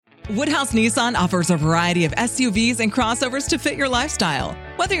Woodhouse Nissan offers a variety of SUVs and crossovers to fit your lifestyle.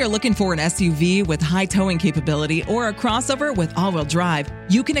 Whether you're looking for an SUV with high towing capability or a crossover with all-wheel drive,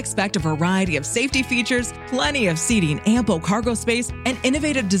 you can expect a variety of safety features, plenty of seating, ample cargo space, and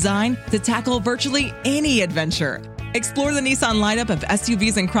innovative design to tackle virtually any adventure. Explore the Nissan lineup of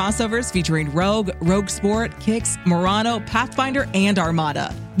SUVs and crossovers featuring Rogue, Rogue Sport, Kicks, Murano, Pathfinder, and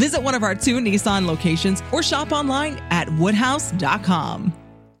Armada. Visit one of our 2 Nissan locations or shop online at woodhouse.com.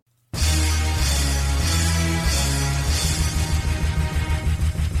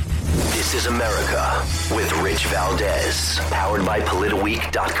 This is America with Rich Valdez, powered by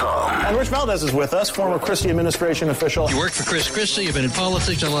PolitiWeek.com. And Rich Valdez is with us, former Christie administration official. You worked for Chris Christie, you've been in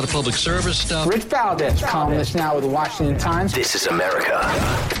politics, done a lot of public service stuff. Rich Valdez, columnist now with the Washington Times. This is America.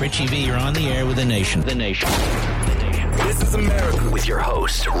 Richie V, you're on the air with The Nation. The Nation. This is America with your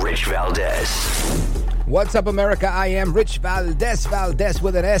host, Rich Valdez. What's up, America? I am Rich Valdez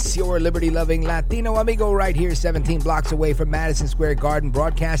with an S, your liberty-loving Latino amigo right here, 17 blocks away from Madison Square Garden,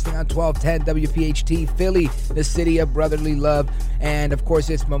 broadcasting on 1210 WPHT, Philly, the city of brotherly love. And, of course,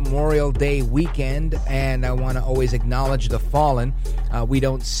 it's Memorial Day weekend, and I want to always acknowledge the fallen. We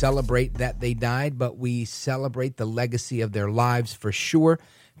don't celebrate that they died, but we celebrate the legacy of their lives for sure.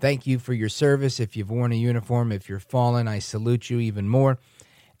 Thank you for your service. If you've worn a uniform, if you're fallen, I salute you even more.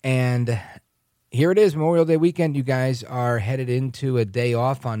 And here it is, Memorial Day weekend. You guys are headed into a day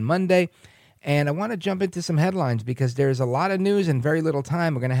off on Monday. And I want to jump into some headlines because there's a lot of news in very little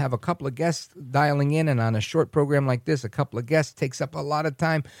time. We're going to have a couple of guests dialing in. And on a short program like this, a couple of guests takes up a lot of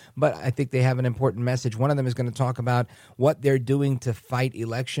time. But I think they have an important message. One of them is going to talk about what they're doing to fight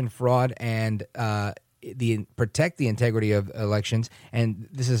election fraud and protect the integrity of elections, and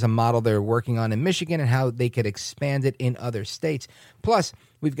this is a model they're working on in Michigan and how they could expand it in other states. Plus,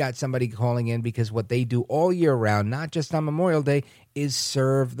 we've got somebody calling in because what they do all year round, not just on Memorial Day, is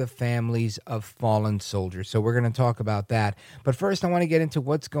serve the families of fallen soldiers. So we're going to talk about that. But first, I want to get into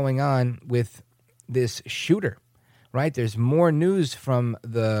what's going on with this shooter, right? There's more news from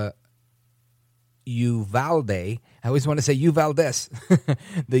the Uvalde. I always want to say Uvaldes,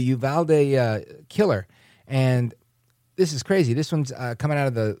 the Uvalde killer. And this is crazy. This one's coming out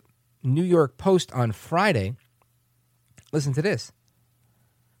of the New York Post on Friday. Listen to this.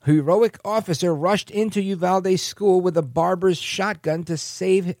 Heroic officer rushed into Uvalde school with a barber's shotgun to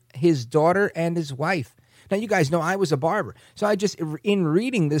save his daughter and his wife. Now, you guys know I was a barber. So in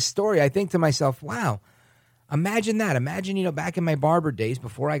reading this story, I think to myself, wow, imagine that. Imagine, back in my barber days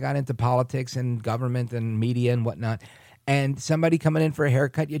before I got into politics and government and media and whatnot, and somebody coming in for a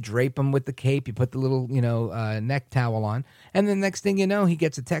haircut, you drape them with the cape, you put the little, neck towel on, and the next thing you know, he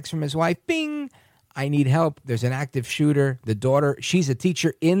gets a text from his wife, bing, I need help. There's an active shooter. The daughter, she's a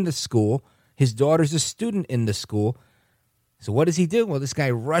teacher in the school. His daughter's a student in the school. So what does he do? Well, this guy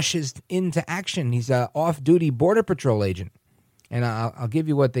rushes into action. He's an off-duty Border Patrol agent. And I'll give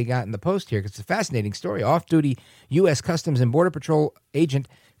you what they got in the Post here because it's a fascinating story. Off-duty U.S. Customs and Border Patrol agent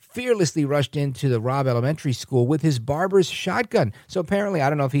fearlessly rushed into the Robb Elementary School with his barber's shotgun. So apparently, I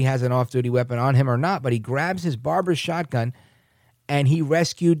don't know if he has an off-duty weapon on him or not, but he grabs his barber's shotgun and he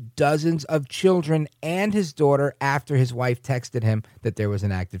rescued dozens of children and his daughter after his wife texted him that there was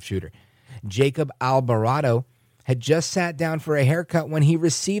an active shooter. Jacob Alvarado had just sat down for a haircut when he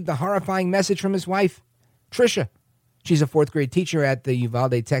received the horrifying message from his wife, Tricia. She's a fourth grade teacher at the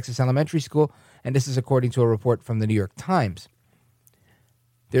Uvalde, Texas Elementary School, and this is according to a report from the New York Times.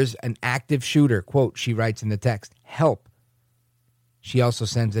 There's an active shooter, quote, she writes in the text, help. She also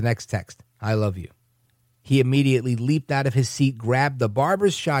sends the next text, I love you. He immediately leaped out of his seat, grabbed the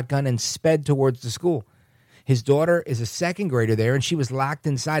barber's shotgun, and sped towards the school. His daughter is a second grader there, and she was locked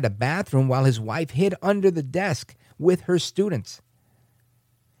inside a bathroom while his wife hid under the desk with her students.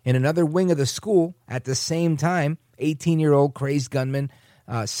 In another wing of the school, at the same time, 18-year-old crazed gunman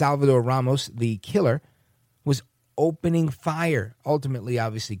Salvador Ramos, the killer, was opening fire, ultimately,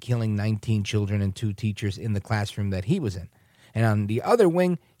 obviously, killing 19 children and 2 teachers in the classroom that he was in. And on the other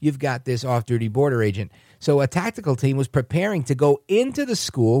wing, you've got this off-duty border agent. So a tactical team was preparing to go into the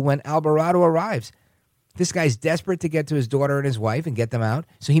school when Alvarado arrives. This guy's desperate to get to his daughter and his wife and get them out.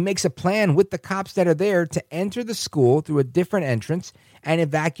 So he makes a plan with the cops that are there to enter the school through a different entrance and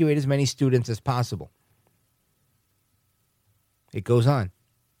evacuate as many students as possible. It goes on.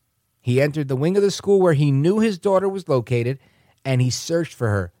 He entered the wing of the school where he knew his daughter was located, and he searched for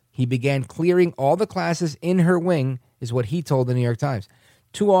her. He began clearing all the classes in her wing, is what he told the New York Times.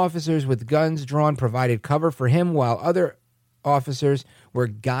 2 officers with guns drawn provided cover for him, while other officers were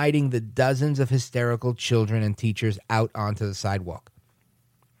guiding the dozens of hysterical children and teachers out onto the sidewalk.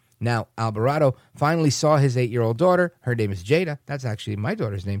 Now, Alvarado finally saw his 8-year-old daughter. Her name is Jada. That's actually my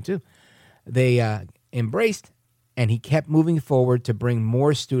daughter's name, too. They embraced, and he kept moving forward to bring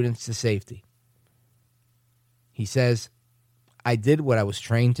more students to safety. He says, I did what I was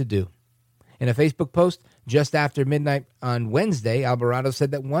trained to do. In a Facebook post just after midnight on Wednesday, Alvarado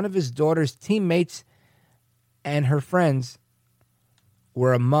said that one of his daughter's teammates and her friends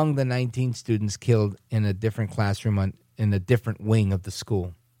were among the 19 students killed in a different classroom in a different wing of the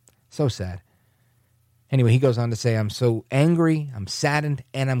school. So sad. Anyway, he goes on to say, I'm so angry, I'm saddened,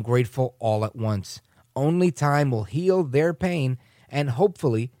 and I'm grateful all at once. Only time will heal their pain, and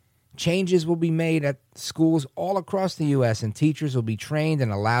hopefully changes will be made at schools all across the U.S., and teachers will be trained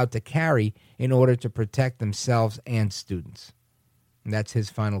and allowed to carry in order to protect themselves and students. And that's his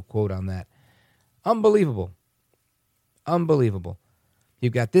final quote on that. Unbelievable. Unbelievable.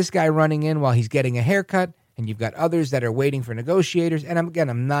 You've got this guy running in while he's getting a haircut, and you've got others that are waiting for negotiators. And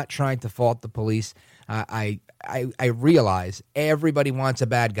I'm not trying to fault the police. I realize everybody wants a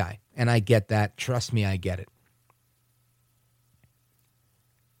bad guy, and I get that. Trust me, I get it.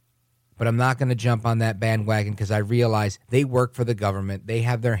 But I'm not going to jump on that bandwagon because I realize they work for the government. They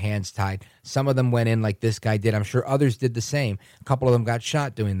have their hands tied. Some of them went in like this guy did. I'm sure others did the same. A couple of them got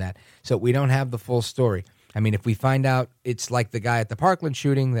shot doing that. So we don't have the full story. I mean, if we find out it's like the guy at the Parkland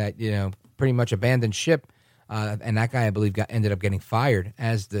shooting that, pretty much abandoned ship, and that guy, I believe, ended up getting fired,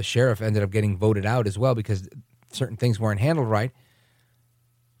 as the sheriff ended up getting voted out as well because certain things weren't handled right.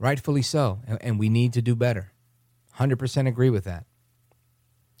 Rightfully so, and we need to do better. 100% agree with that.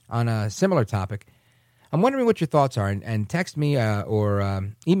 On a similar topic, I'm wondering what your thoughts are, and text me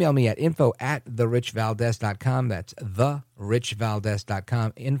or email me at info@therichvaldez.com. That's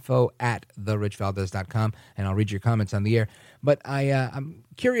therichvaldez.com, info@therichvaldez.com, and I'll read your comments on the air. But I'm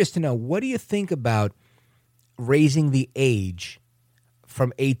curious to know, what do you think about raising the age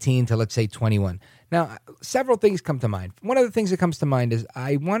from 18 to, let's say, 21? Now, several things come to mind. One of the things that comes to mind is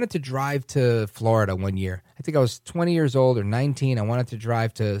I wanted to drive to Florida one year. I think I was 20 years old or 19. I wanted to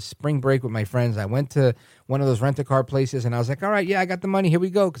drive to spring break with my friends. I went to one of those rent-a-car places, and I was like, all right, yeah, I got the money. Here we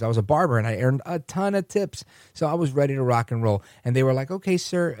go, because I was a barber, and I earned a ton of tips. So I was ready to rock and roll. And they were like, okay,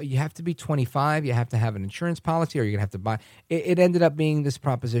 sir, you have to be 25. You have to have an insurance policy, or you're going to have to buy. It ended up being this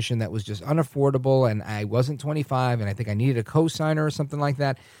proposition that was just unaffordable, and I wasn't 25, and I think I needed a co-signer or something like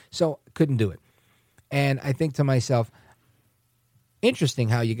that. So couldn't do it. And I think to myself, interesting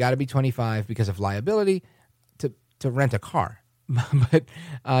how you got to be 25 because of liability to rent a car. But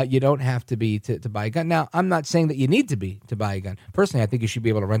you don't have to be to buy a gun. Now, I'm not saying that you need to be to buy a gun. Personally, I think you should be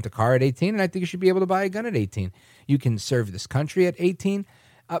able to rent a car at 18, and I think you should be able to buy a gun at 18. You can serve this country at 18.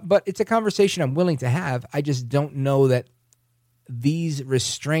 But it's a conversation I'm willing to have. I just don't know that these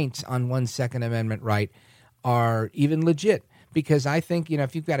restraints on one's Second Amendment right are even legit. Because I think,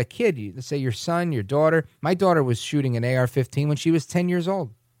 if you've got a kid, let's say your son, your daughter. My daughter was shooting an AR-15 when she was 10 years old.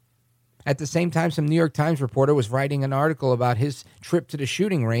 At the same time, some New York Times reporter was writing an article about his trip to the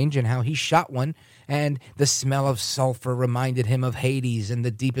shooting range and how he shot one, and the smell of sulfur reminded him of Hades and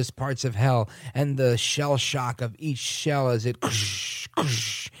the deepest parts of hell, and the shell shock of each shell as it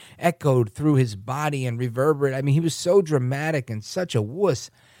echoed through his body and reverberated. I mean, he was so dramatic and such a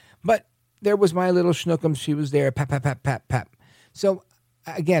wuss. But there was my little schnookums. She was there, pap, pap, pap, pap, pap. So,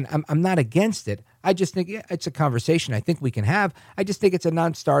 again, I'm not against it. I just think it's a conversation I think we can have. I just think it's a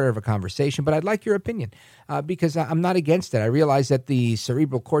non-starter of a conversation, but I'd like your opinion because I'm not against it. I realize that the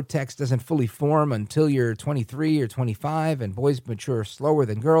cerebral cortex doesn't fully form until you're 23 or 25, and boys mature slower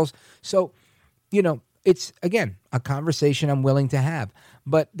than girls. So, it's, again, a conversation I'm willing to have.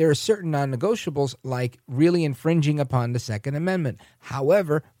 But there are certain non-negotiables, like really infringing upon the Second Amendment.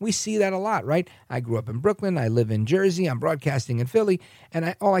 However, we see that a lot, right? I grew up in Brooklyn. I live in Jersey. I'm broadcasting in Philly.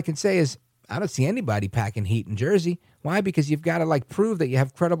 And all I can say is I don't see anybody packing heat in Jersey. Why? Because you've got to prove that you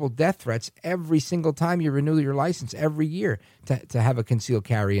have credible death threats every single time you renew your license every year to have a concealed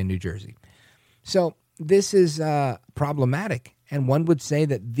carry in New Jersey. So this is problematic. And one would say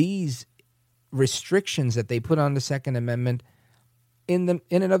that these restrictions that they put on the Second Amendment in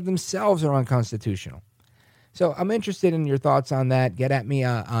and of themselves are unconstitutional. So I'm interested in your thoughts on that. Get at me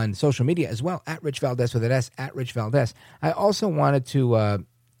on social media as well, at Rich Valdez with an S, at Rich Valdez. I also wanted to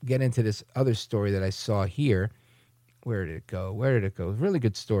get into this other story that I saw here. Where did it go? Really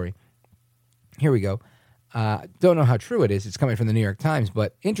good story. Here we go. Don't know how true it is. It's coming from the New York Times,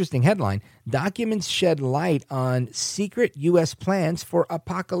 but interesting headline. Documents shed light on secret U.S. plans for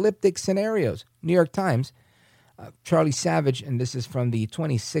apocalyptic scenarios. New York Times. Charlie Savage, and this is from the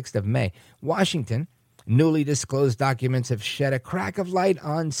 26th of May. Washington. Newly disclosed documents have shed a crack of light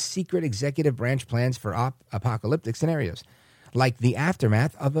on secret executive branch plans for apocalyptic scenarios. like the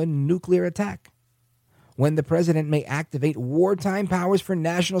aftermath of a nuclear attack, when the president may activate wartime powers for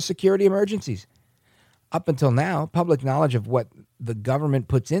national security emergencies. Up until now, public knowledge of what the government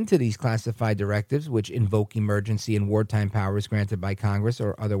puts into these classified directives, which invoke emergency and wartime powers granted by Congress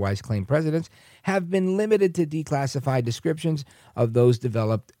or otherwise claimed presidents, have been limited to declassified descriptions of those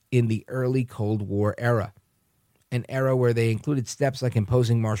developed in the early Cold War era, an era where they included steps like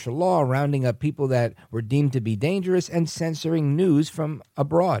imposing martial law, rounding up people that were deemed to be dangerous, and censoring news from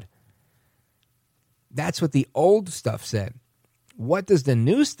abroad. That's what the old stuff said. What does the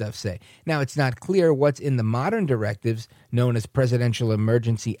new stuff say? Now, it's not clear what's in the modern directives known as presidential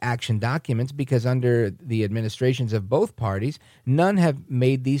emergency action documents because under the administrations of both parties, none have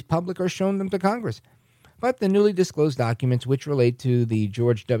made these public or shown them to Congress. But the newly disclosed documents, which relate to the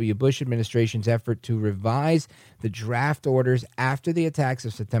George W. Bush administration's effort to revise the draft orders after the attacks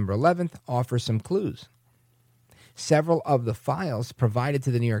of September 11th, offer some clues. Several of the files provided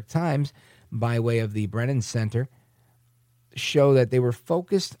to the New York Times by way of the Brennan Center show that they were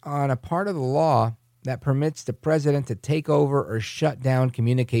focused on a part of the law that permits the president to take over or shut down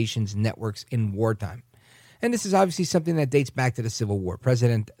communications networks in wartime. And this is obviously something that dates back to the Civil War.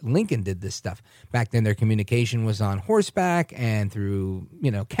 President Lincoln did this stuff. Back then, their communication was on horseback and through,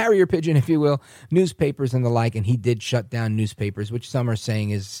 carrier pigeon, if you will, newspapers and the like. And he did shut down newspapers, which some are saying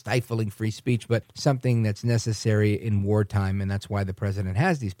is stifling free speech, but something that's necessary in wartime. And that's why the president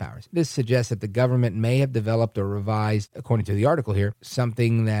has these powers. This suggests that the government may have developed or revised, according to the article here,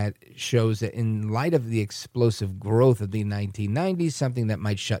 something that shows that in light of the explosive growth of the 1990s, something that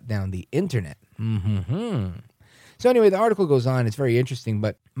might shut down the internet. So anyway, the article goes on. It's very interesting.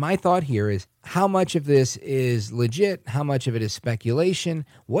 But my thought here is how much of this is legit? How much of it is speculation?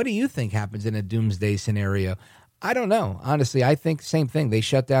 What do you think happens in a doomsday scenario? I don't know. Honestly, I think same thing. They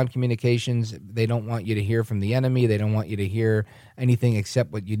shut down communications. They don't want you to hear from the enemy. They don't want you to hear anything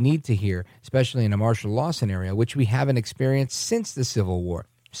except what you need to hear, especially in a martial law scenario, which we haven't experienced since the Civil War.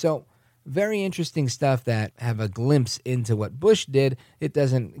 So very interesting stuff that have a glimpse into what Bush did. It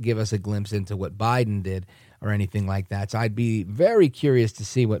doesn't give us a glimpse into what Biden did or anything like that. So I'd be very curious to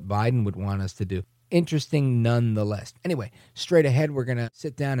see what Biden would want us to do. Interesting nonetheless. Anyway, straight ahead, we're going to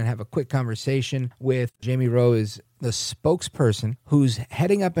sit down and have a quick conversation with Jamie Rowe, is the spokesperson who's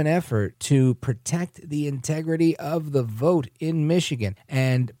heading up an effort to protect the integrity of the vote in Michigan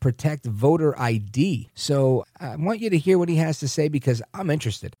and protect voter ID. So I want you to hear what he has to say because I'm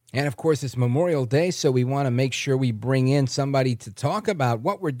interested. And of course, it's Memorial Day, so we want to make sure we bring in somebody to talk about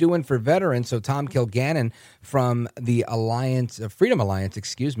what we're doing for veterans. So Tom Kilgannon from the Freedom Alliance,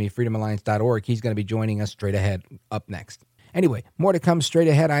 freedomalliance.org, he's going to be joining us straight ahead up next. Anyway, more to come straight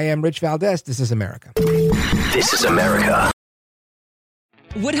ahead. I am Rich Valdez. This is America. This is America.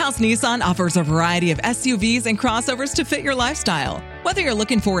 Woodhouse Nissan offers a variety of SUVs and crossovers to fit your lifestyle. Whether you're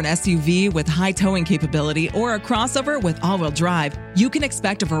looking for an SUV with high towing capability or a crossover with all-wheel drive, you can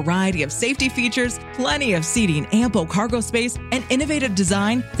expect a variety of safety features, plenty of seating, ample cargo space, and innovative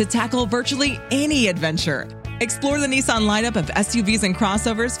design to tackle virtually any adventure. Explore the Nissan lineup of SUVs and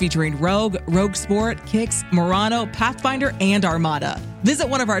crossovers featuring Rogue, Rogue Sport, Kicks, Murano, Pathfinder, and Armada. Visit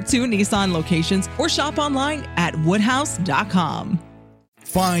one of our 2 Nissan locations or shop online at woodhouse.com.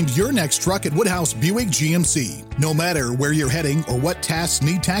 Find your next truck at Woodhouse Buick GMC. No matter where you're heading or what tasks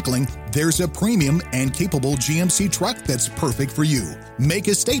need tackling, there's a premium and capable GMC truck that's perfect for you. Make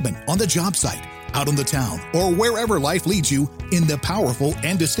a statement on the job site, out on the town, or wherever life leads you in the powerful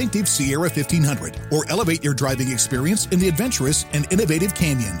and distinctive Sierra 1500, or elevate your driving experience in the adventurous and innovative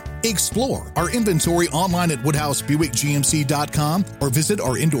Canyon. Explore our inventory online at WoodhouseBuickGMC.com or visit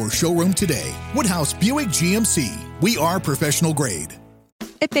our indoor showroom today. Woodhouse Buick GMC. We are professional grade.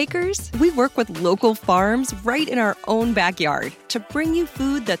 At Baker's, we work with local farms right in our own backyard to bring you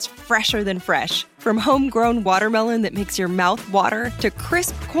food that's fresher than fresh. From homegrown watermelon that makes your mouth water to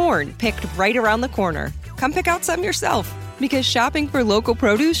crisp corn picked right around the corner. Come pick out some yourself, because shopping for local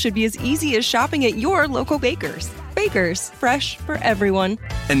produce should be as easy as shopping at your local Baker's. Baker's, fresh for everyone.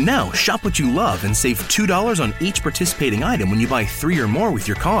 And now, shop what you love and save $2 on each participating item when you buy 3 or more with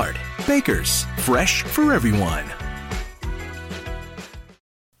your card. Baker's, fresh for everyone.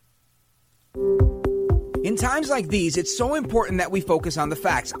 In times like these, it's so important that we focus on the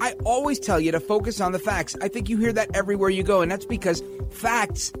facts. I always tell you to focus on the facts. I think you hear that everywhere you go, and that's because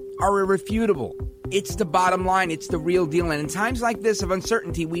facts are irrefutable. It's the bottom line. It's the real deal. And in times like this of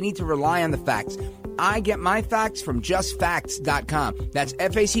uncertainty, we need to rely on the facts. I get my facts from justfacts.com. That's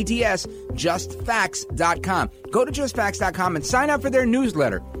FACTS, justfacts.com. Go to justfacts.com and sign up for their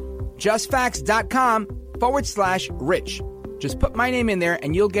newsletter. Justfacts.com/rich. Just put my name in there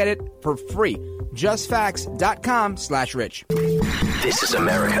and you'll get it for free. JustFacts.com/Rich. This is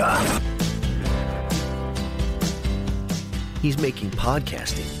America. He's making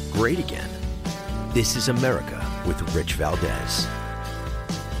podcasting great again. This is America with Rich Valdez.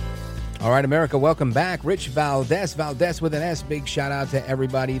 All right, America, welcome back. Rich Valdez, Valdez with an S. Big shout out to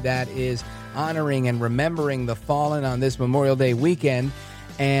everybody that is honoring and remembering the fallen on this Memorial Day weekend.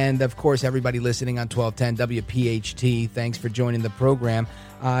 And, of course, everybody listening on 1210 WPHT, thanks for joining the program.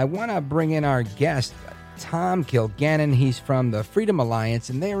 I want to bring in our guest, Tom Kilgannon. He's from the Freedom Alliance,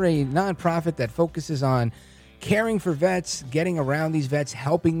 and they're a nonprofit that focuses on caring for vets, getting around these vets,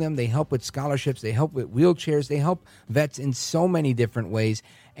 helping them. They help with scholarships. They help with wheelchairs. They help vets in so many different ways.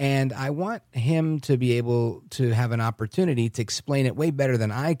 And I want him to be able to have an opportunity to explain it way better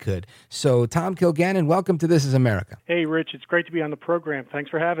than I could. So, Tom Kilgannon, welcome to This is America. Hey, Rich. It's great to be on the program. Thanks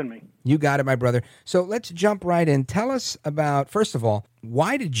for having me. You got it, my brother. So let's jump right in. Tell us about, first of all,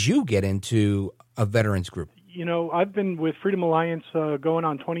 why did you get into a veterans group? You know, I've been with Freedom Alliance going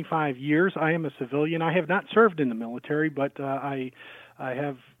on 25 years. I am a civilian. I have not served in the military, but I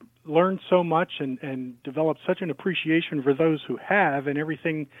have learned so much and developed such an appreciation for those who have, and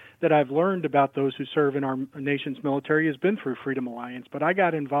everything that I've learned about those who serve in our nation's military has been through Freedom Alliance. But I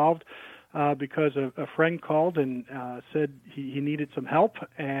got involved because a friend called and said he needed some help,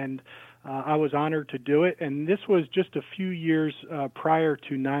 and I was honored to do it. And this was just a few years prior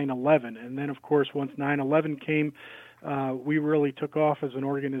to 9/11. And then, of course, once 9/11 came, we really took off as an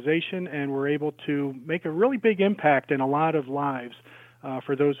organization and were able to make a really big impact in a lot of lives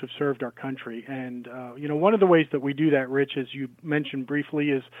for those who've served our country. And, you know, one of the ways that we do that, Rich, as you mentioned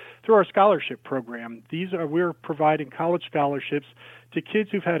briefly, is through our scholarship program. We're providing college scholarships to kids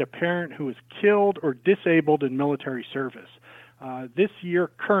who've had a parent who was killed or disabled in military service. This year,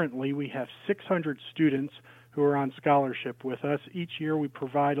 currently, we have 600 students who are on scholarship with us. Each year, we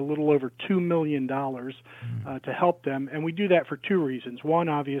provide a little over $2 million to help them, and we do that for two reasons. One,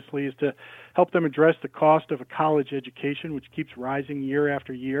 obviously, is to help them address the cost of a college education, which keeps rising year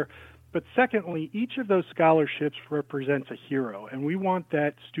after year. But secondly, each of those scholarships represents a hero, and we want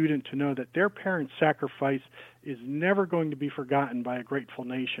that student to know that their parents' sacrifice is never going to be forgotten by a grateful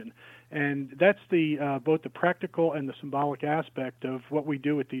nation. And that's both the practical and the symbolic aspect of what we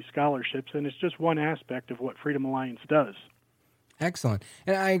do with these scholarships, and it's just one aspect of what Freedom Alliance does. Excellent.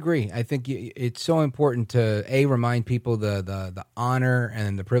 And I agree. I think it's so important to, remind people the honor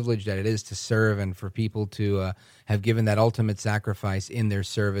and the privilege that it is to serve, and for people to have given that ultimate sacrifice in their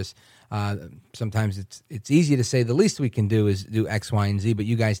service. Sometimes it's easy to say the least we can do is do X, Y, and Z, but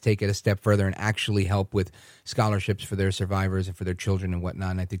you guys take it a step further and actually help with scholarships for their survivors and for their children and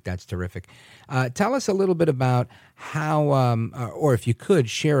whatnot, and I think that's terrific. Tell us a little bit about how, or if you could,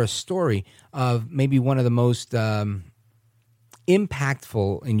 share a story of maybe one of the most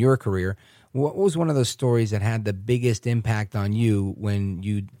impactful in your career. What was one of those stories that had the biggest impact on you when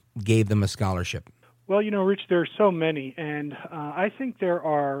you gave them a scholarship? Well, you know, Rich, there are so many, and I think there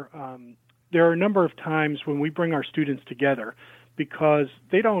are a number of times when we bring our students together because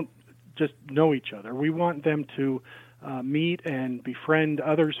they don't just know each other. We want them to meet and befriend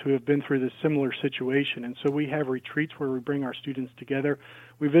others who have been through this similar situation, and so we have retreats where we bring our students together.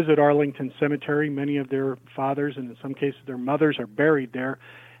 We visit Arlington Cemetery. Many of their fathers, and in some cases their mothers, are buried there.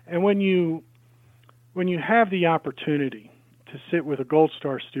 And when you have the opportunity to sit with a Gold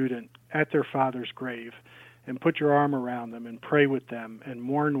Star student at their father's grave and put your arm around them and pray with them and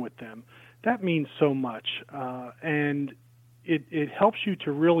mourn with them, that means so much. And it helps you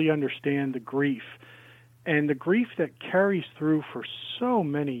to really understand the grief, and the grief that carries through for so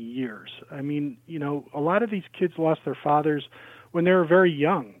many years. I mean, you know, a lot of these kids lost their fathers when they were very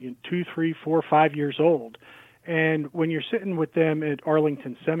young, 2, 3, 4, 5 years old. And when you're sitting with them at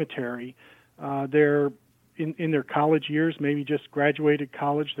Arlington Cemetery, they're in their college years, maybe just graduated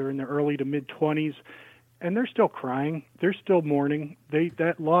college, they're in their early to mid-20s, and they're still crying, they're still mourning.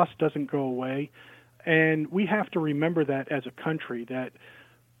 That loss doesn't go away. And we have to remember that as a country, that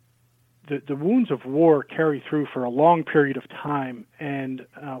the wounds of war carry through for a long period of time, and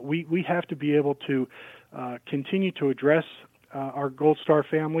we have to be able to continue to address our Gold Star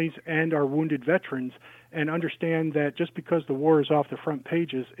families and our wounded veterans, and understand that just because the war is off the front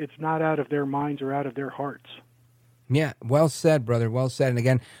pages, it's not out of their minds or out of their hearts. Yeah, well said, brother. Well said. And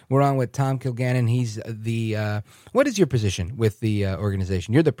again, we're on with Tom Kilgannon. He's the, what is your position with the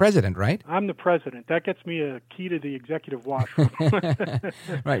organization? You're the president, right? I'm the president. That gets me a key to the executive washroom.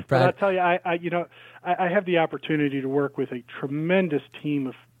 Right. But I'll tell you, I have the opportunity to work with a tremendous team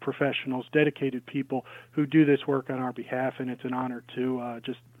of professionals, dedicated people who do this work on our behalf, and it's an honor to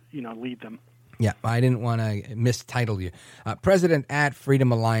just lead them. Yeah, I didn't want to mistitle you. President at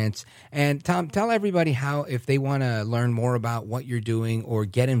Freedom Alliance. And Tom, tell everybody how, if they want to learn more about what you're doing or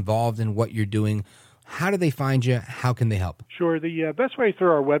get involved in what you're doing, how do they find you? How can they help? Sure. The best way is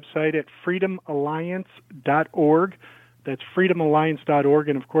through our website at freedomalliance.org. That's freedomalliance.org.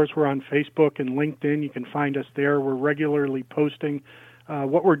 And, of course, we're on Facebook and LinkedIn. You can find us there. We're regularly posting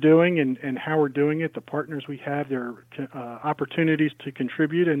what we're doing and how we're doing it, the partners we have, their opportunities to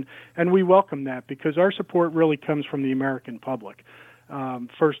contribute, and we welcome that because our support really comes from the American public,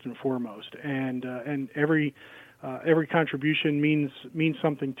 first and foremost, and every contribution means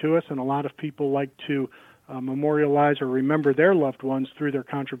something to us, and a lot of people like to memorialize or remember their loved ones through their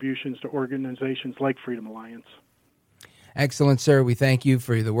contributions to organizations like Freedom Alliance. Excellent, sir. We thank you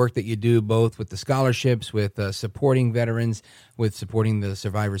for the work that you do, both with the scholarships, with supporting veterans, with supporting the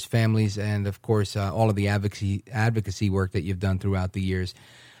survivors' families, and, of course, all of the advocacy work that you've done throughout the years.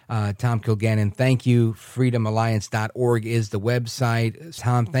 Tom Kilgannon, thank you. FreedomAlliance.org is the website.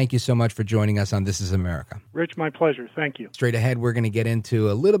 Tom, thank you so much for joining us on This is America. Rich, my pleasure. Thank you. Straight ahead, we're going to get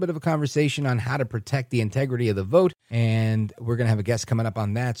into a little bit of a conversation on how to protect the integrity of the vote, and we're going to have a guest coming up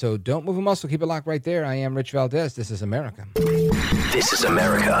on that. So don't move a muscle. Keep it locked right there. I am Rich Valdez. This is America. This is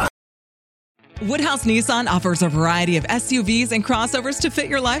America. Woodhouse Nissan offers a variety of SUVs and crossovers to fit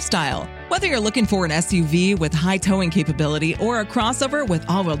your lifestyle. Whether you're looking for an SUV with high towing capability or a crossover with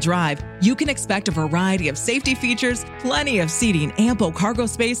all-wheel drive, you can expect a variety of safety features, plenty of seating, ample cargo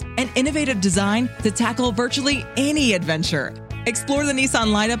space, and innovative design to tackle virtually any adventure. Explore the Nissan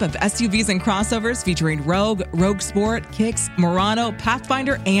lineup of SUVs and crossovers featuring Rogue, Rogue Sport, Kicks, Murano,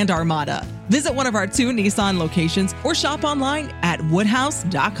 Pathfinder, and Armada. Visit one of our 2 Nissan locations or shop online at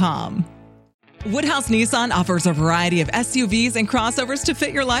woodhouse.com. Woodhouse Nissan offers a variety of SUVs and crossovers to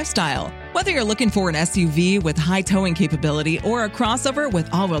fit your lifestyle. Whether you're looking for an SUV with high towing capability or a crossover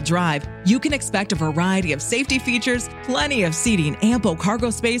with all-wheel drive, you can expect a variety of safety features, plenty of seating, ample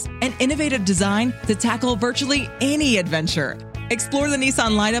cargo space, and innovative design to tackle virtually any adventure. Explore the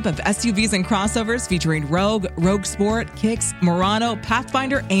Nissan lineup of SUVs and crossovers featuring Rogue, Rogue Sport, Kicks, Murano,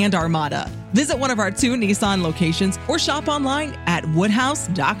 Pathfinder, and Armada. Visit one of our 2 Nissan locations or shop online at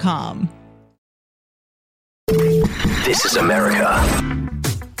woodhouse.com. This is America.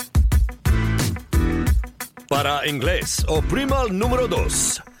 Para inglés, oprima el número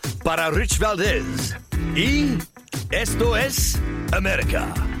 2. Para Rich Valdez. Y esto es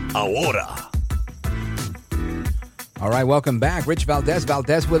America Ahora. All right, welcome back. Rich Valdez,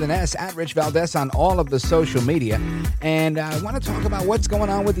 Valdez with an S, at Rich Valdez on all of the social media. And I want to talk about what's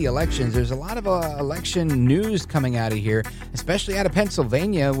going on with the elections. There's a lot of election news coming out of here, especially out of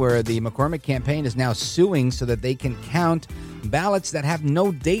Pennsylvania, where the McCormick campaign is now suing so that they can count ballots that have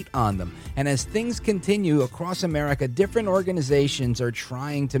no date on them. And as things continue across America, different organizations are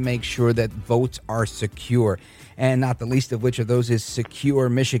trying to make sure that votes are secure. And not the least of which of those is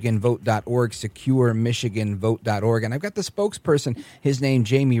SecureMichiganVote.org, SecureMichiganVote.org. And I've got the spokesperson, his name,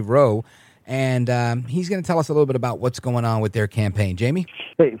 Jamie Rowe, and he's going to tell us a little bit about what's going on with their campaign. Jamie?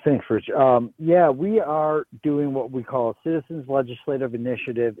 Hey, thanks, Rich. Yeah, we are doing what we call a Citizens Legislative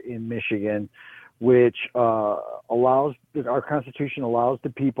Initiative in Michigan, which allows, our Constitution allows the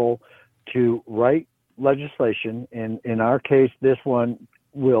people to write legislation. And in our case, this one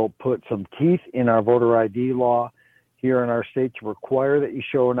will put some teeth in our voter ID law here in our state to require that you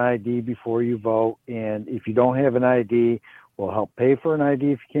show an ID before you vote. And if you don't have an ID, we'll help pay for an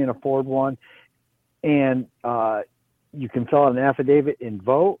ID if you can't afford one. And you can fill out an affidavit and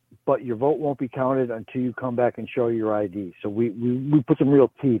vote, but your vote won't be counted until you come back and show your ID. So we put some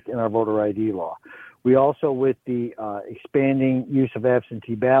real teeth in our voter ID law. We also, with the expanding use of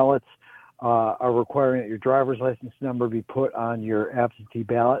absentee ballots, are requiring that your driver's license number be put on your absentee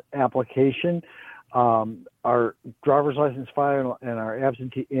ballot application. Our driver's license file and our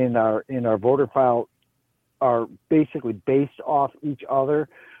absentee in our voter file are basically based off each other,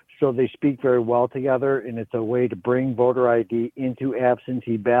 so they speak very well together, and it's a way to bring voter ID into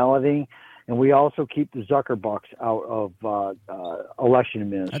absentee balloting. And we also keep the Zuckerbucks out of election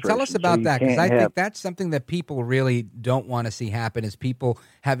administration. Tell us about that, because I think that's something that people really don't want to see happen, is people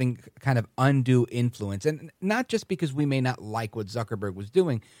having kind of undue influence. And not just because we may not like what Zuckerberg was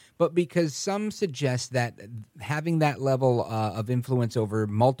doing, but because some suggest that having that level of influence over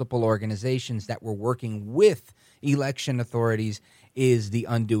multiple organizations that were working with election authorities is the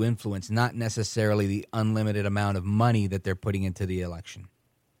undue influence, not necessarily the unlimited amount of money that they're putting into the election.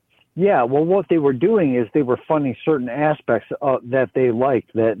 Yeah, well, what they were doing is they were funding certain aspects that they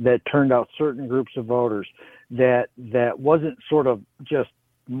liked, that turned out certain groups of voters, that wasn't sort of just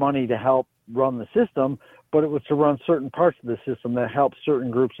money to help run the system, but it was to run certain parts of the system that help certain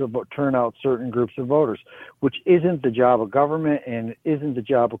groups of turn out certain groups of voters, which isn't the job of government and isn't the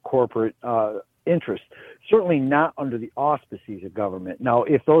job of corporate interest. Certainly not under the auspices of government. Now,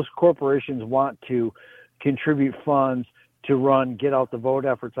 if those corporations want to contribute funds to run get out the vote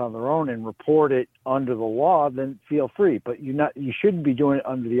efforts on their own and report it under the law, then feel free. But you shouldn't be doing it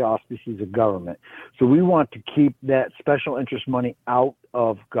under the auspices of government. So we want to keep that special interest money out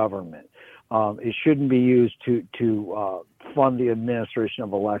of government. It shouldn't be used to fund the administration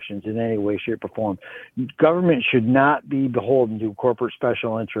of elections in any way, shape, or form. Government should not be beholden to corporate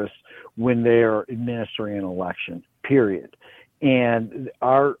special interests when they are administering an election, period. And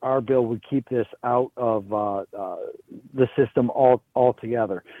our bill would keep this out of the system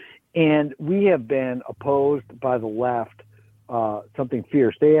altogether. And we have been opposed by the left something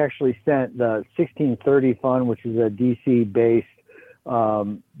fierce. They actually sent the 1630 Fund, which is a DC-based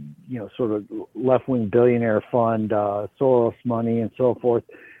sort of left-wing billionaire fund, Soros money and so forth,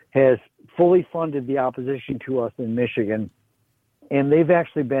 has fully funded the opposition to us in Michigan. And they've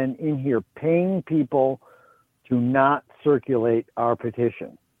actually been in here paying people to not circulate our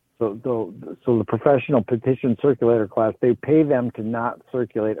petition. So the professional petition circulator class, they pay them to not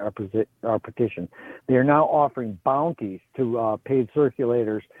circulate our petition. They are now offering bounties to paid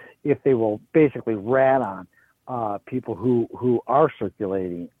circulators if they will basically rat on people who are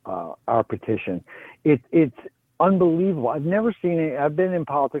circulating our petition. It's unbelievable. I've never seen it. I've been in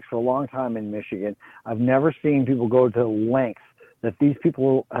politics for a long time in Michigan. I've never seen people go to lengths that these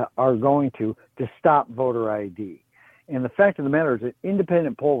people are going to stop voter ID. And the fact of the matter is, an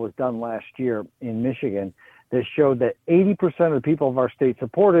independent poll was done last year in Michigan that showed that 80% of the people of our state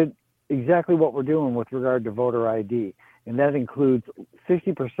supported exactly what we're doing with regard to voter ID. And that includes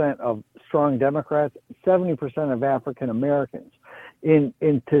 60% of strong Democrats, 70% of African Americans. And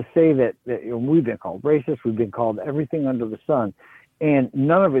to say that we've been called racist, we've been called everything under the sun, and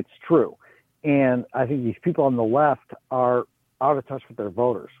none of it's true. And I think these people on the left are out of touch with their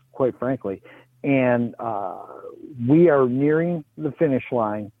voters, quite frankly. And we are nearing the finish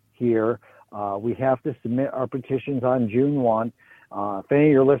line here. We have to submit our petitions on June 1. If any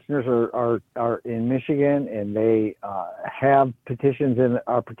of your listeners are in Michigan and they have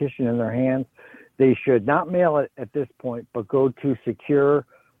our petition in their hands, they should not mail it at this point, but go to Secure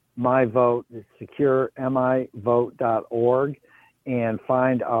My Vote, securemivote.org, and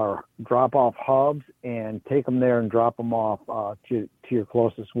find our drop-off hubs and take them there and drop them off to your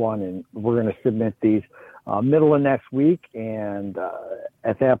closest one. And we're going to submit these middle of next week. And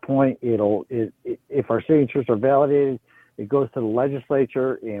at that point, if our signatures are validated, it goes to the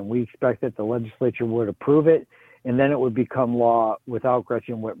legislature, and we expect that the legislature would approve it, and then it would become law without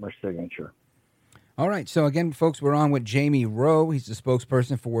Gretchen Whitmer's signature. All right. So again, folks, we're on with Jamie Rowe. He's the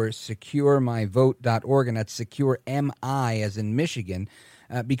spokesperson for SecureMyVote.org, and that's Secure MI as in Michigan.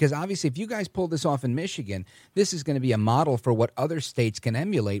 Because obviously, if you guys pull this off in Michigan, this is going to be a model for what other states can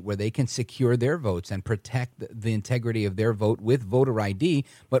emulate, where they can secure their votes and protect the integrity of their vote with voter ID,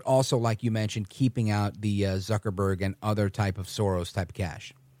 but also, like you mentioned, keeping out the Zuckerberg and other type of Soros type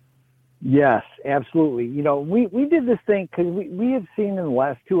cash. Yes, absolutely. We did this thing because we have seen in the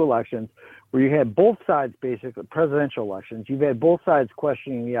last two elections where you had both sides, basically presidential elections, you've had both sides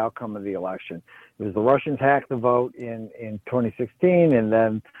questioning the outcome of the election. It was the Russians hacked the vote in 2016, and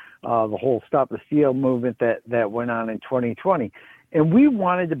then the whole Stop the Steal movement that went on in 2020. And we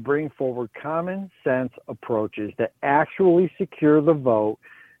wanted to bring forward common sense approaches that actually secure the vote,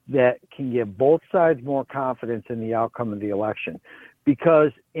 that can give both sides more confidence in the outcome of the election.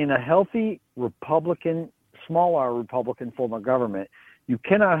 Because in a healthy Republican, small r Republican form of government, you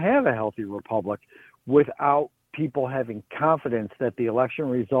cannot have a healthy republic without people having confidence that the election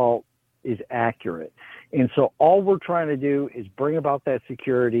result is accurate. And so all we're trying to do is bring about that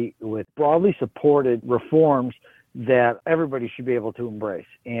security with broadly supported reforms that everybody should be able to embrace.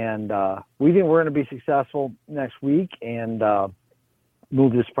 And we think we're going to be successful next week and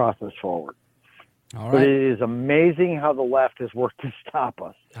move this process forward. All right. But it is amazing how the left has worked to stop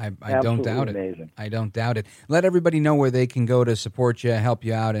us. I don't doubt it. Amazing. I don't doubt it. Let everybody know where they can go to support you, help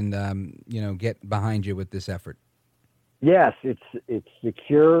you out, and get behind you with this effort. Yes, it's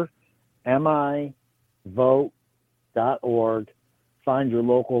SecureMyVote.org. Find your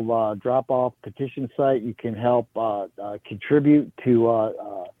local drop-off petition site. You can help contribute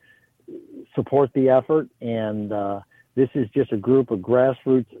to support the effort. And this is just a group of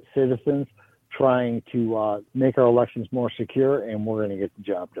grassroots citizens trying to make our elections more secure, and we're going to get the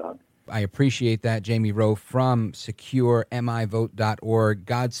job done. I appreciate that, Jamie Rowe from securemivote.org.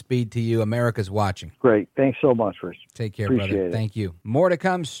 Godspeed to you. America's watching. Great. Thanks so much, Rich. Take care, Appreciate brother. it. Thank you. More to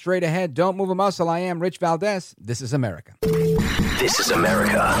come straight ahead. Don't move a muscle. I am Rich Valdez. This is America. This is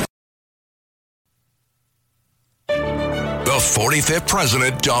America. The 45th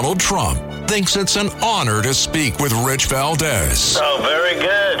President, Donald Trump, thinks it's an honor to speak with Rich Valdez. Oh, very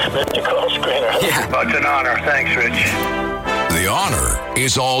good, Mr. Call Screener. Yeah. Oh, it's an honor. Thanks, Rich. The honor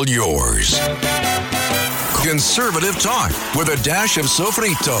is all yours. Conservative talk with a dash of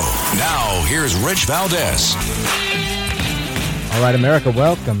sofrito. Now, here's Rich Valdez. All right, America,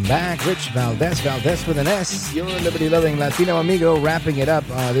 welcome back. Rich Valdez, Valdez with an S, your liberty-loving Latino amigo, wrapping it up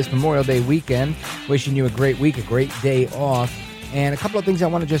this Memorial Day weekend. Wishing you a great week, a great day off. And a couple of things I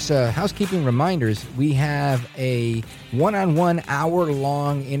want to just, housekeeping reminders. We have a one-on-one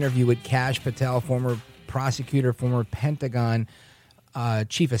hour-long interview with Kash Patel, former prosecutor, former Pentagon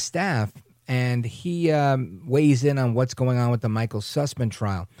chief of staff, and he weighs in on what's going on with the Michael Sussman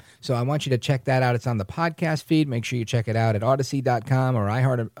trial. So I want you to check that out. It's on the podcast feed. Make sure you check it out at Odyssey.com or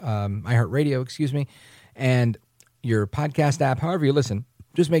iHeartRadio, and your podcast app, however you listen.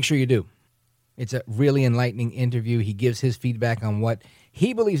 Just make sure you do. It's a really enlightening interview. He gives his feedback on what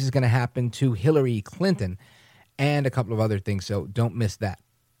he believes is going to happen to Hillary Clinton and a couple of other things, so don't miss that.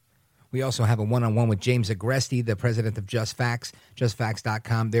 We also have a one-on-one with James Agresti, the president of Just Facts,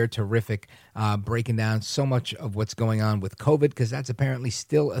 justfacts.com. They're terrific, breaking down so much of what's going on with COVID, because that's apparently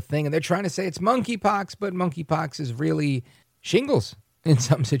still a thing. And they're trying to say it's monkeypox, but monkeypox is really shingles. In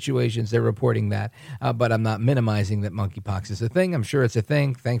some situations, they're reporting that. But I'm not minimizing that monkeypox is a thing. I'm sure it's a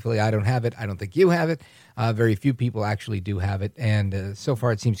thing. Thankfully, I don't have it. I don't think you have it. Very few people actually do have it. And so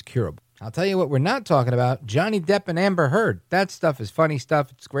far, it seems curable. I'll tell you what we're not talking about. Johnny Depp and Amber Heard. That stuff is funny stuff.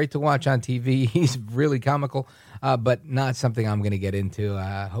 It's great to watch on TV. He's really comical, but not something I'm going to get into.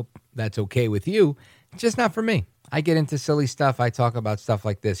 I hope that's okay with you. It's just not for me. I get into silly stuff. I talk about stuff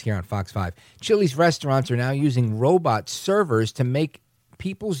like this here on Fox 5. Chili's restaurants are now using robot servers to make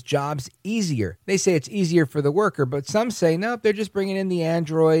people's jobs easier. They say it's easier for the worker, but some say, no, they're just bringing in the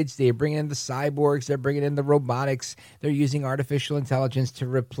androids, they're bringing in the cyborgs, they're bringing in the robotics, they're using artificial intelligence to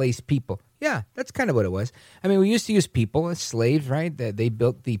replace people. Yeah, that's kind of what it was. I mean, we used to use people as slaves, right? They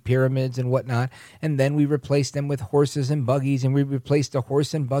built the pyramids and whatnot, and then we replaced them with horses and buggies, and we replaced the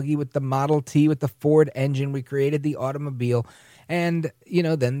horse and buggy with the Model T, with the Ford engine. We created the automobile, and,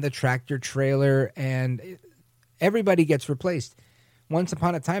 then the tractor trailer, and everybody gets replaced. Once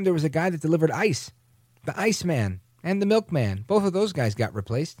upon a time, there was a guy that delivered ice, the Iceman and the Milkman. Both of those guys got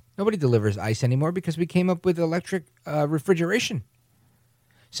replaced. Nobody delivers ice anymore because we came up with electric refrigeration.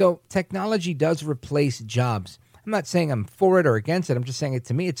 So technology does replace jobs. I'm not saying I'm for it or against it. I'm just saying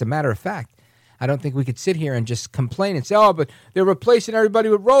to me, it's a matter of fact. I don't think we could sit here and just complain and say, oh, but they're replacing everybody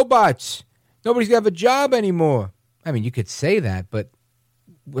with robots. Nobody's going to have a job anymore. I mean, you could say that, but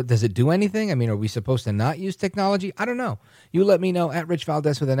does it do anything? I mean, are we supposed to not use technology? I don't know. You let me know at Rich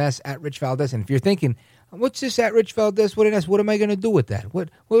Valdez with an S, at Rich Valdez. And if you're thinking, what's this at Rich Valdez with an S? What am I going to do with that?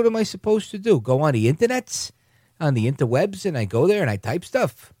 What am I supposed to do? Go on the internets, on the interwebs, and I go there and I type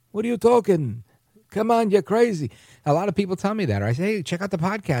stuff? What are you talking? Come on, you're crazy. A lot of people tell me that. Or I say, hey, check out the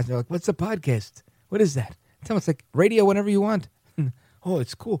podcast. They're like, what's the podcast? What is that? Tell them it's like radio whenever you want. Oh,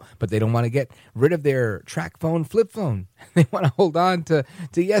 it's cool. But they don't want to get rid of their track phone, flip phone. They want to hold on to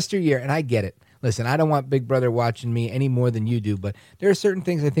yesteryear, and I get it. Listen, I don't want Big Brother watching me any more than you do, but there are certain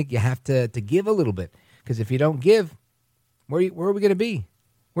things I think you have to give a little bit, because if you don't give, where are we going to be?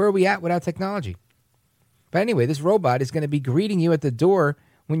 Where are we at without technology? But anyway, this robot is going to be greeting you at the door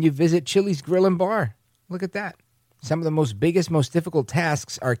when you visit Chili's Grill and Bar. Look at that. Some of the most difficult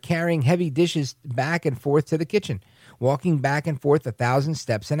tasks are carrying heavy dishes back and forth to the kitchen, walking back and forth 1,000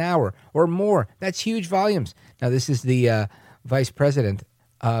 steps an hour or more. That's huge volumes. Now, this is the vice president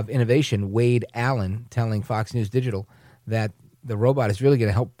of innovation, Wade Allen, telling Fox News Digital that the robot is really going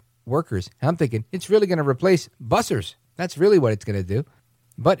to help workers. And I'm thinking it's really going to replace bussers. That's really what it's going to do.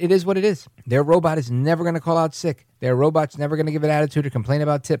 But it is what it is. Their robot is never going to call out sick. Their robot's never going to give an attitude or complain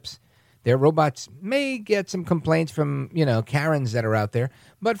about tips. Their robots may get some complaints from, Karens that are out there,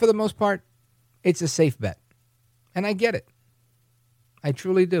 but for the most part, it's a safe bet. And I get it. I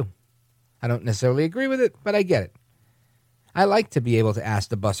truly do. I don't necessarily agree with it, but I get it. I like to be able to ask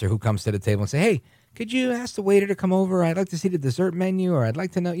the busser who comes to the table and say, hey, could you ask the waiter to come over? I'd like to see the dessert menu, or I'd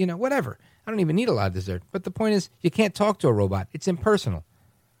like to know, whatever. I don't even need a lot of dessert. But the point is, you can't talk to a robot. It's impersonal.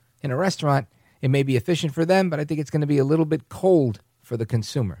 In a restaurant, it may be efficient for them, but I think it's going to be a little bit cold for the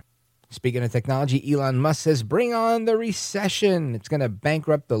consumer. Speaking of technology, Elon Musk says, bring on the recession. It's going to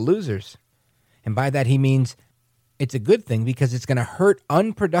bankrupt the losers. And by that, he means it's a good thing because it's going to hurt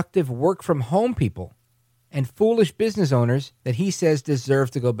unproductive work-from-home people and foolish business owners that he says deserve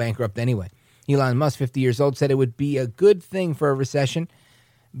to go bankrupt anyway. Elon Musk, 50 years old, said it would be a good thing for a recession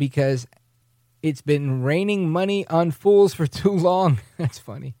because it's been raining money on fools for too long. That's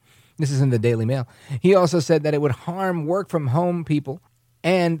funny. This is in the Daily Mail. He also said that it would harm work-from-home people,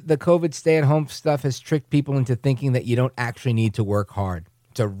 and the COVID stay-at-home stuff has tricked people into thinking that you don't actually need to work hard.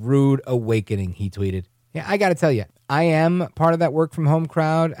 It's a rude awakening, he tweeted. Yeah, I got to tell you, I am part of that work-from-home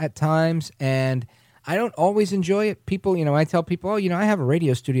crowd at times, and I don't always enjoy it. People, I tell people, I have a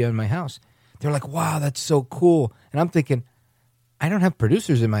radio studio in my house. They're like, wow, that's so cool. And I'm thinking, I don't have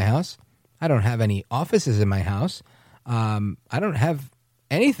producers in my house. I don't have any offices in my house. I don't have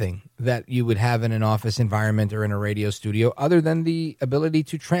anything that you would have in an office environment or in a radio studio other than the ability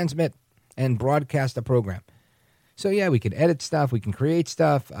to transmit and broadcast a program. So, yeah, we can edit stuff. We can create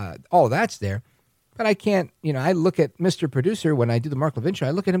stuff. All that's there. But I can't, I look at Mr. Producer when I do the Mark Levin Show.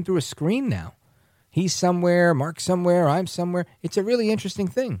 I look at him through a screen now. He's somewhere, Mark's somewhere, I'm somewhere. It's a really interesting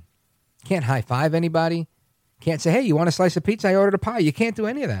thing. Can't high-five anybody. Can't say, hey, you want a slice of pizza? I ordered a pie. You can't do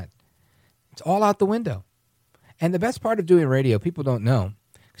any of that. It's all out the window. And the best part of doing radio, people don't know,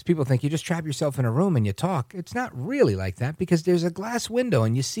 because people think you just trap yourself in a room and you talk. It's not really like that because there's a glass window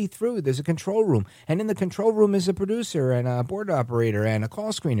and you see through. There's a control room. And in the control room is a producer and a board operator and a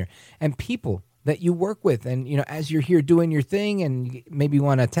call screener and people that you work with. And, as you're here doing your thing and maybe you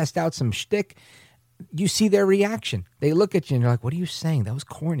want to test out some shtick, you see their reaction. They look at you and you're like, what are you saying? That was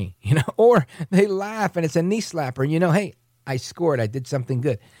corny, or they laugh and it's a knee slapper. And hey, I scored. I did something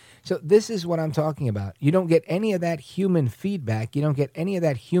good. So this is what I'm talking about. You don't get any of that human feedback. You don't get any of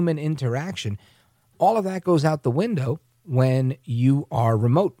that human interaction. All of that goes out the window when you are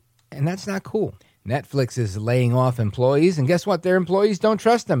remote. And that's not cool. Netflix is laying off employees. And guess what? Their employees don't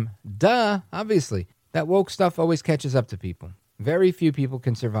trust them. Duh, obviously. That woke stuff always catches up to people. Very few people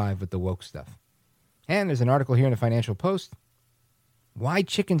can survive with the woke stuff. And there's an article here in the Financial Post. Why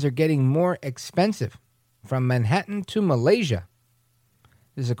chickens are getting more expensive from Manhattan to Malaysia.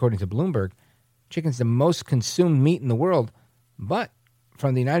 This is according to Bloomberg. Chicken's the most consumed meat in the world, but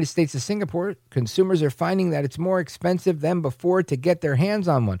from the United States to Singapore, consumers are finding that it's more expensive than before to get their hands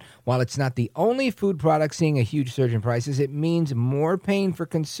on one. While it's not the only food product seeing a huge surge in prices, it means more pain for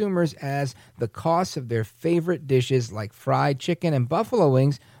consumers as the costs of their favorite dishes like fried chicken and buffalo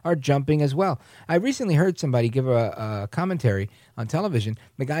wings are jumping as well. I recently heard somebody give a commentary on television.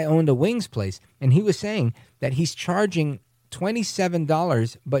 The guy owned a wings place, and he was saying that he's charging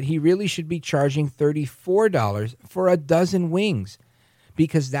 $27, but he really should be charging $34 for a dozen wings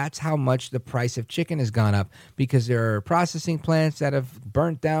because that's how much the price of chicken has gone up because there are processing plants that have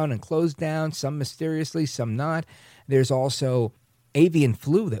burnt down and closed down, some mysteriously, some not. There's also avian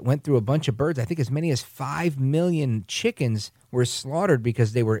flu that went through a bunch of birds. I think as many as 5 million chickens were slaughtered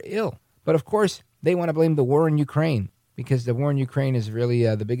because they were ill. But of course, they want to blame the war in Ukraine because the war in Ukraine is really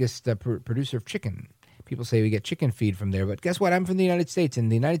the biggest producer of chicken. People say we get chicken feed from there, but guess what? I'm from the United States. In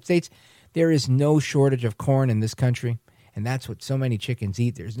the United States, there is no shortage of corn in this country, and that's what so many chickens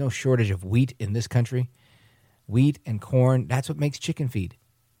eat. There's no shortage of wheat in this country. Wheat and corn, that's what makes chicken feed.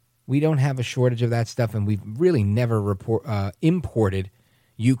 We don't have a shortage of that stuff, and we've really never imported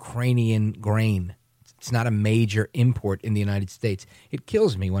Ukrainian grain. It's not a major import in the United States. It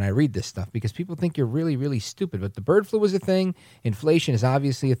kills me when I read this stuff because people think you're really, really stupid. But the bird flu is a thing. Inflation is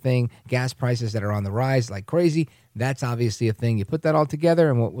obviously a thing. Gas prices that are on the rise like crazy, that's obviously a thing. You put that all together,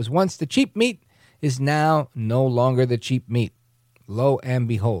 and what was once the cheap meat is now no longer the cheap meat. Lo and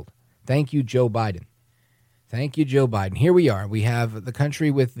behold. Thank you, Joe Biden. Thank you, Joe Biden. Here we are. We have the country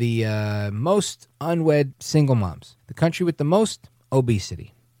with the most unwed single moms. The country with the most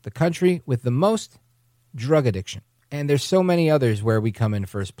obesity. The country with the most drug addiction. And there's so many others where we come in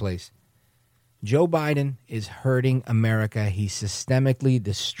first place. Joe Biden is hurting America. He's systemically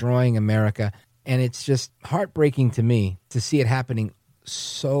destroying America. And it's just heartbreaking to me to see it happening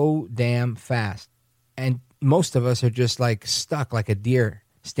so damn fast. And most of us are just like stuck like a deer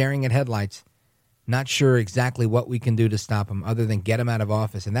staring at headlights, not sure exactly what we can do to stop him other than get him out of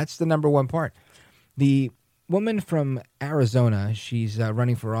office. And that's the number one part. The woman from Arizona, she's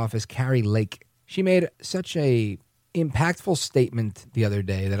running for office, Kari Lake. She made such a impactful statement the other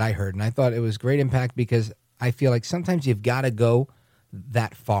day that I heard, and I thought it was great impact because I feel like sometimes you've got to go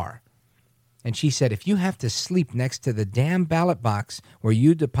that far. And she said, if you have to sleep next to the damn ballot box where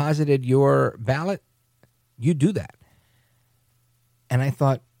you deposited your ballot, you do that. And I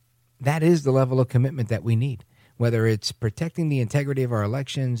thought that is the level of commitment that we need, whether it's protecting the integrity of our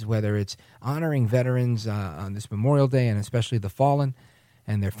elections, whether it's honoring veterans on this Memorial Day and especially the fallen.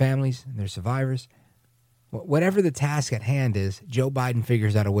 and their families and their survivors. Whatever the task at hand is, Joe Biden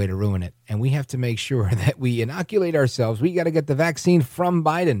figures out a way to ruin it. And we have to make sure that we inoculate ourselves. We got to get the vaccine from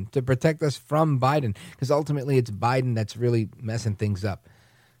Biden to protect us from Biden, because ultimately it's Biden that's really messing things up.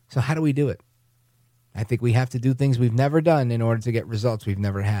 So how do we do it? I think we have to do things we've never done in order to get results we've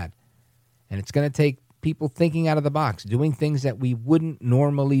never had. And it's going to take people thinking out of the box, doing things that we wouldn't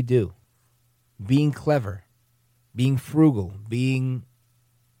normally do, being clever, being frugal, being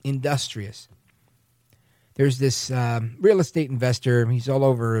industrious. There's this real estate investor. He's all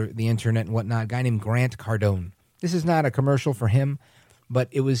over the internet and whatnot, a guy named Grant Cardone. This is not a commercial for him, but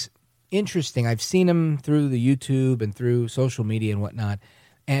it was interesting. I've seen him through the YouTube and through social media and whatnot.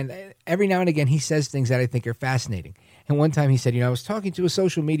 And every now and again, he says things that I think are fascinating. And one time he said, I was talking to a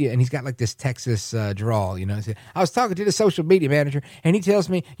social media, and he's got like this Texas drawl, He said, I was talking to the social media manager, and he tells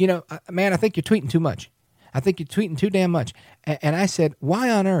me, man, I think you're tweeting too much. I think you're tweeting too damn much. And I said, why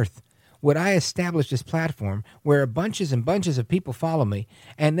on earth would I establish this platform where bunches and bunches of people follow me,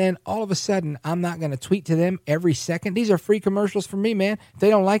 and then all of a sudden I'm not going to tweet to them every second? These are free commercials for me, man. If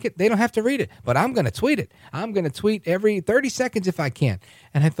they don't like it, they don't have to read it, but I'm going to tweet it. I'm going to tweet every 30 seconds if I can.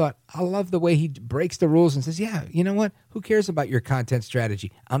 And I thought, I love the way he breaks the rules and says, yeah, you know what? Who cares about your content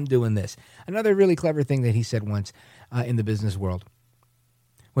strategy? I'm doing this. Another really clever thing that he said once in the business world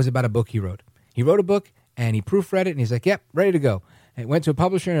was about a book he wrote. He wrote a book and he proofread it, and he's like, yep, ready to go. And it went to a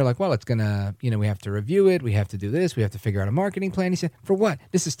publisher, and they're like, well, it's going to, we have to review it. We have to do this. We have to figure out a marketing plan. He said, for what?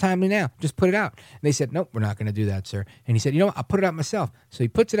 This is timely now. Just put it out. And they said, nope, we're not going to do that, sir. And he said, what? I'll put it out myself. So he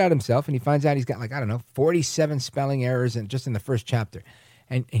puts it out himself, and he finds out he's got 47 spelling errors just in the first chapter.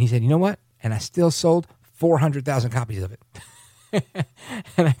 And he said, you know what? And I still sold 400,000 copies of it.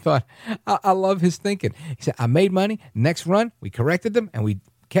 And I thought, I love his thinking. He said, I made money. Next run, we corrected them, and we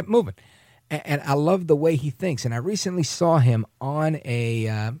kept moving. And I love the way he thinks. And I recently saw him on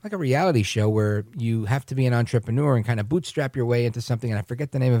a reality show where you have to be an entrepreneur and kind of bootstrap your way into something. And I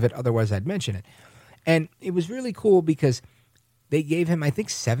forget the name of it. Otherwise, I'd mention it. And it was really cool because they gave him, I think,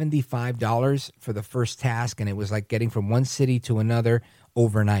 $75 for the first task. And it was like getting from one city to another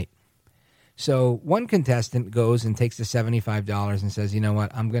overnight. So one contestant goes and takes the $75 and says, you know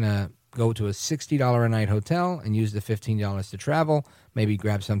what, I'm going to go to a $60 a night hotel and use the $15 to travel, maybe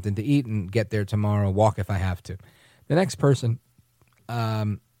grab something to eat and get there tomorrow, walk if I have to. The next person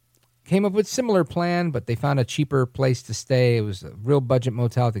came up with a similar plan, but they found a cheaper place to stay. It was a real budget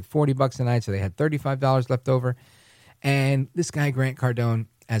motel, I think $40 a night, so they had $35 left over. And this guy, Grant Cardone,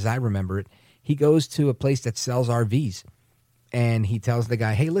 as I remember it, he goes to a place that sells RVs, and he tells the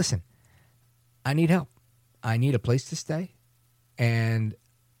guy, hey, listen, I need help. I need a place to stay, and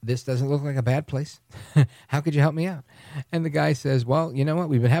this doesn't look like a bad place. How could you help me out? And the guy says, well, you know what?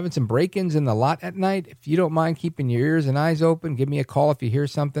 We've been having some break-ins in the lot at night. If you don't mind keeping your ears and eyes open, give me a call if you hear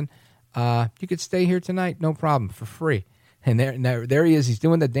something. You could stay here tonight, no problem, for free. And there he is. He's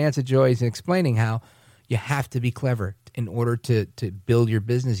doing the dance of joy. He's explaining how you have to be clever in order to build your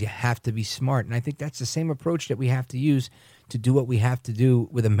business. You have to be smart. And I think that's the same approach that we have to use to do what we have to do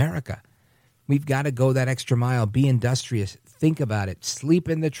with America. We've got to go that extra mile, be industrious, think about it, sleep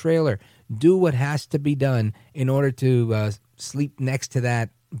in the trailer, do what has to be done in order to sleep next to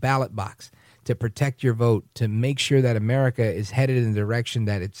that ballot box, to protect your vote, to make sure that America is headed in the direction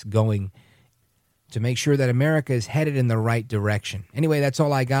that it's going, to make sure that America is headed in the right direction. Anyway, that's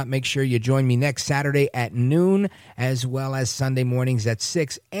all I got. Make sure you join me next Saturday at noon, as well as Sunday mornings at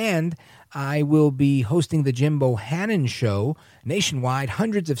 6. And I will be hosting the Jim Bohannon Show nationwide,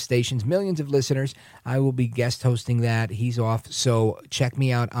 hundreds of stations, millions of listeners. I will be guest hosting that. He's off, so check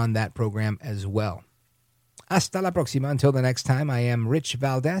me out on that program as well. Hasta la próxima. Until the next time, I am Rich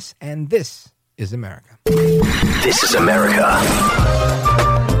Valdez, and this is America. This is America.